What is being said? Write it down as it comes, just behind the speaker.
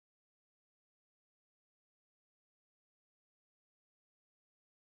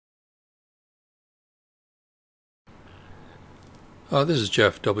This is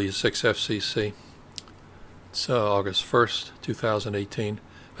Jeff, W6FCC. It's August 1st, 2018.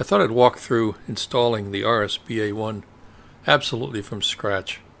 I thought I'd walk through installing the BA1 absolutely from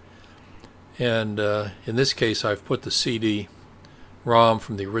scratch. And in this case, I've put the CD-ROM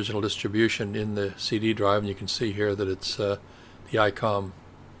from the original distribution in the CD drive, and you can see here that it's the ICOM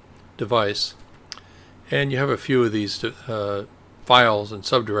device. And you have a few of these files and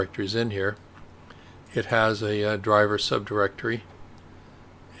subdirectories in here. It has a driver subdirectory,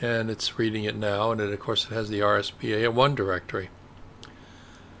 and it's reading it now, and of course it has the BA1 directory.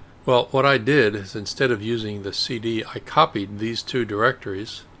 Well, what I did is, instead of using the CD, I copied these two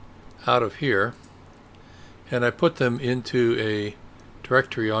directories out of here, and I put them into a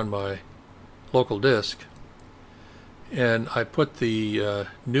directory on my local disk, and I put the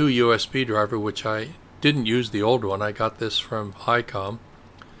new USB driver, which I didn't use the old one. I got this from ICOM,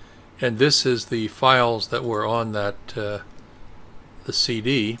 and this is the files that were on that the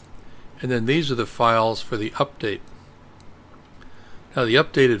CD, and then these are the files for the update. Now, the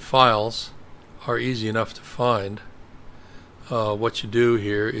updated files are easy enough to find. What you do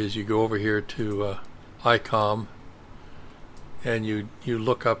here is you go over here to ICOM, and you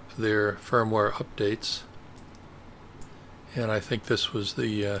look up their firmware updates. And I think this was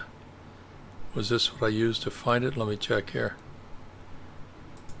the was this what I used to find it? Let me check here.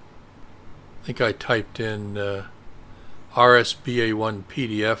 I think I typed in BA1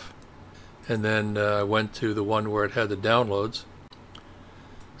 PDF, and then I went to the one where it had the downloads.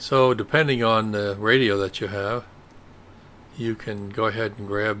 So depending on the radio that you have, you can go ahead and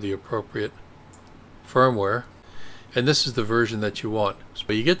grab the appropriate firmware, and this is the version that you want.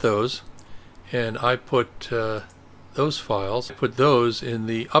 So you get those, and I put those files, put those in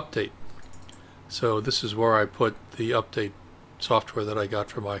the update. So this is where I put the update software that I got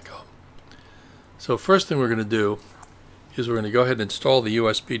from ICOM. So first thing we're going to do is we're going to go ahead and install the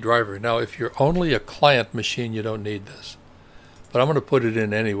USB driver. Now, if you're only a client machine, you don't need this, but I'm going to put it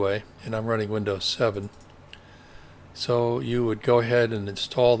in anyway, and I'm running Windows 7. So you would go ahead and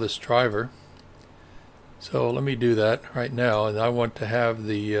install this driver. So let me do that right now, and I want to have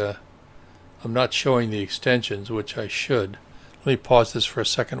the I'm not showing the extensions, which I should. Let me pause this for a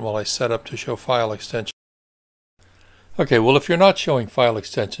second while I set up to show file extensions. Okay, well, if you're not showing file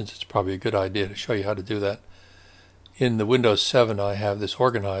extensions, it's probably a good idea to show you how to do that. In the Windows 7, I have this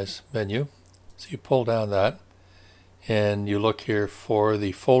Organize menu. So you pull down that, and you look here for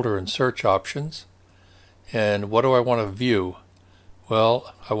the folder and search options. And what do I want to view?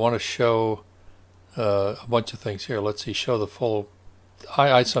 Well, I want to show a bunch of things here. Let's see, show the full.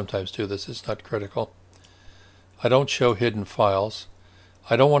 I sometimes do this. It's not critical. I don't show hidden files.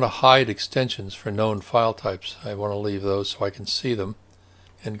 I don't want to hide extensions for known file types. I want to leave those so I can see them.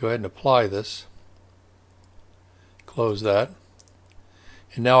 And go ahead and apply this. Close that.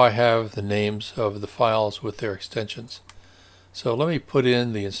 And now I have the names of the files with their extensions. So let me put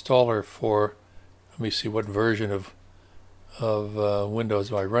in the installer for, let me see what version of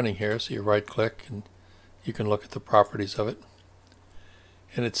Windows am I running here. So you right click and you can look at the properties of it.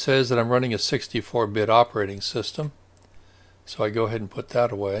 And it says that I'm running a 64-bit operating system. So I go ahead and put that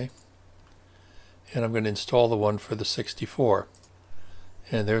away. And I'm going to install the one for the 64.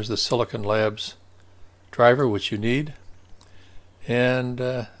 And there's the Silicon Labs driver, which you need. And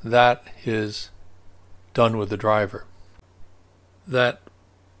that is done with the driver. That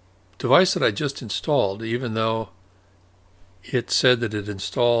device that I just installed, even though it said that it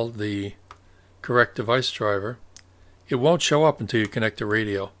installed the correct device driver, it won't show up until you connect the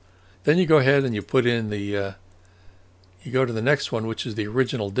radio. Then you go ahead and you put in the you go to the next one, which is the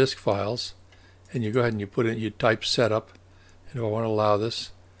original disk files, and you go ahead and you put in, you type setup, and do I want to allow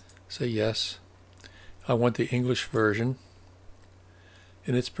this? Say yes. I want the English version,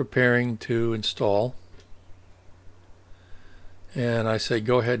 and it's preparing to install. And I say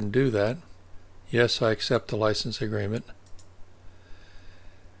go ahead and do that. Yes, I accept the license agreement.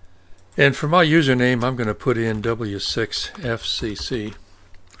 And for my username, I'm going to put in W6FCC,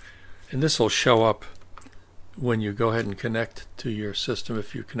 and this will show up when you go ahead and connect to your system,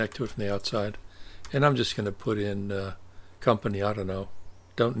 if you connect to it from the outside. And I'm just going to put in company, I don't know,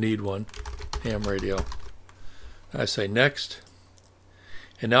 don't need one, ham radio. I say next,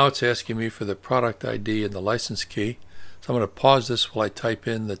 and now it's asking me for the product ID and the license key. So I'm going to pause this while I type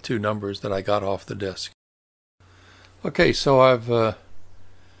in the two numbers that I got off the disk. Okay, so I've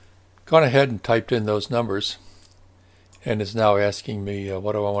gone ahead and typed in those numbers, and it's now asking me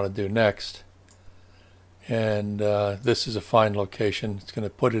what do I want to do next. And this is a fine location. It's going to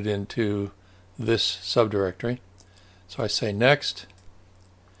put it into this subdirectory. So I say next,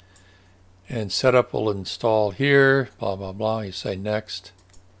 And setup will install here, blah, blah, blah. You say next.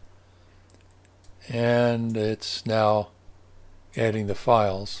 And it's now adding the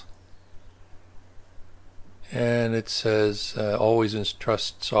files. And it says always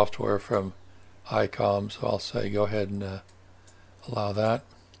trust software from ICOM, so I'll say go ahead and allow that.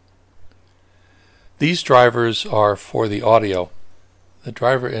 These drivers are for the audio. The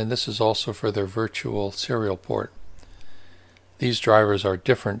driver, and this is also for their virtual serial port. These drivers are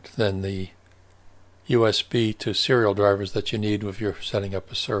different than the USB to serial drivers that you need if you're setting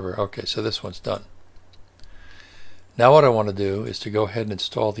up a server. Okay, so this one's done. Now what I want to do is to go ahead and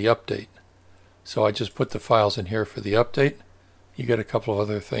install the update. So I just put the files in here for the update. You get a couple of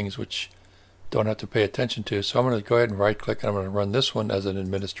other things which don't have to pay attention to. So I'm going to go ahead and right click and I'm going to run this one as an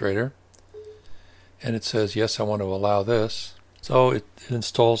administrator. And it says yes, I want to allow this. So it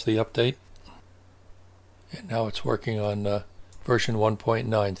installs the update. And now it's working on version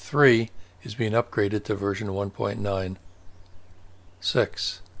 1.93 is being upgraded to version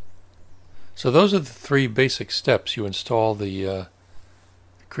 1.96. So those are the three basic steps. You install the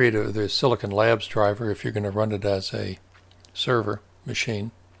the Silicon Labs driver if you're going to run it as a server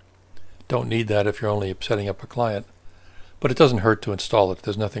machine. Don't need that if you're only setting up a client. But it doesn't hurt to install it.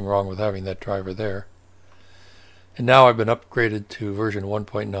 There's nothing wrong with having that driver there. And now I've been upgraded to version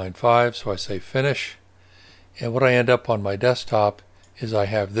 1.95, so I say finish. And what I end up on my desktop is I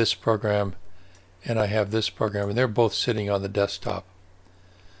have this program and I have this program, and they're both sitting on the desktop.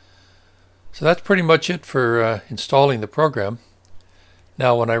 So that's pretty much it for installing the program.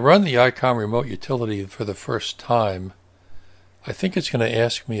 Now when I run the ICOM remote utility for the first time, I think it's going to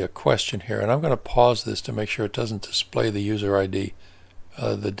ask me a question here, and I'm going to pause this to make sure it doesn't display the user ID,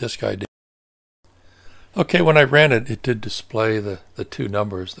 the disk ID. Okay, when I ran it, it did display the two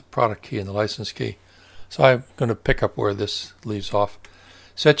numbers, the product key and the license key. So I'm going to pick up where this leaves off.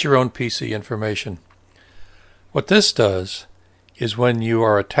 Set your own PC information. What this does is when you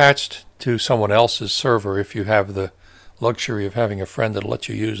are attached to someone else's server, if you have the luxury of having a friend that'll let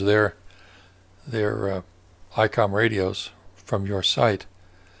you use their ICOM radios from your site,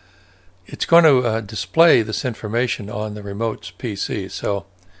 it's going to display this information on the remote's PC. So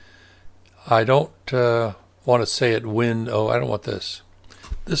I don't want to say it when, oh, I don't want this.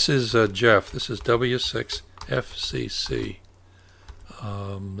 This is Jeff. This is W6FCC.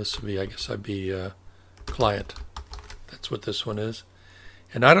 This would be, I guess I'd be client. That's what this one is.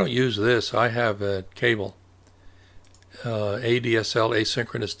 And I don't use this. I have a cable. ADSL,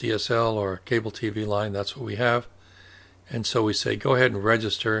 asynchronous DSL, or cable TV line. That's what we have. And so we say, go ahead and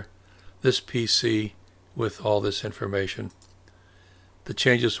register this PC with all this information. The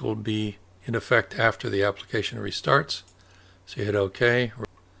changes will be in effect after the application restarts. So you hit OK.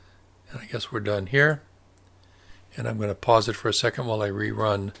 And I guess we're done here. And I'm going to pause it for a second while I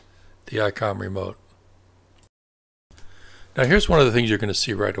rerun the ICOM remote. Now here's one of the things you're going to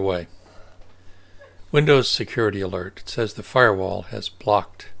see right away. Windows Security Alert. It says the firewall has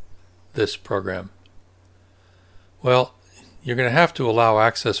blocked this program. Well, you're going to have to allow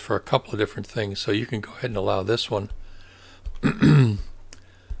access for a couple of different things, so you can go ahead and allow this one.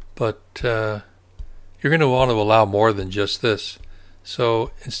 But you're going to want to allow more than just this.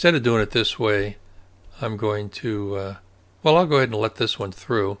 So instead of doing it this way, I'm going to, well, I'll go ahead and let this one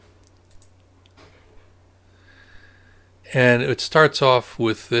through. And it starts off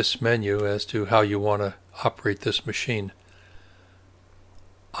with this menu as to how you want to operate this machine.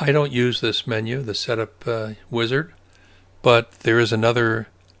 I don't use this menu, the setup wizard, but there is another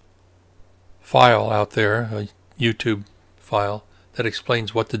file out there, a YouTube file, that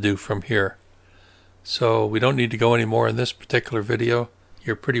explains what to do from here. So we don't need to go any more in this particular video.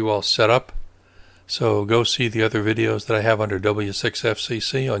 You're pretty well set up. So go see the other videos that I have under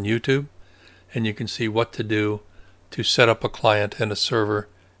W6FCC on YouTube, and you can see what to do to set up a client and a server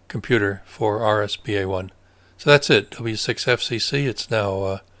computer for BA1. So that's it, W6FCC. It's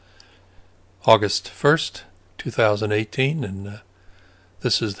now August 1st, 2018, and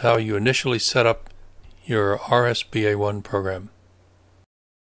this is how you initially set up your BA1 program.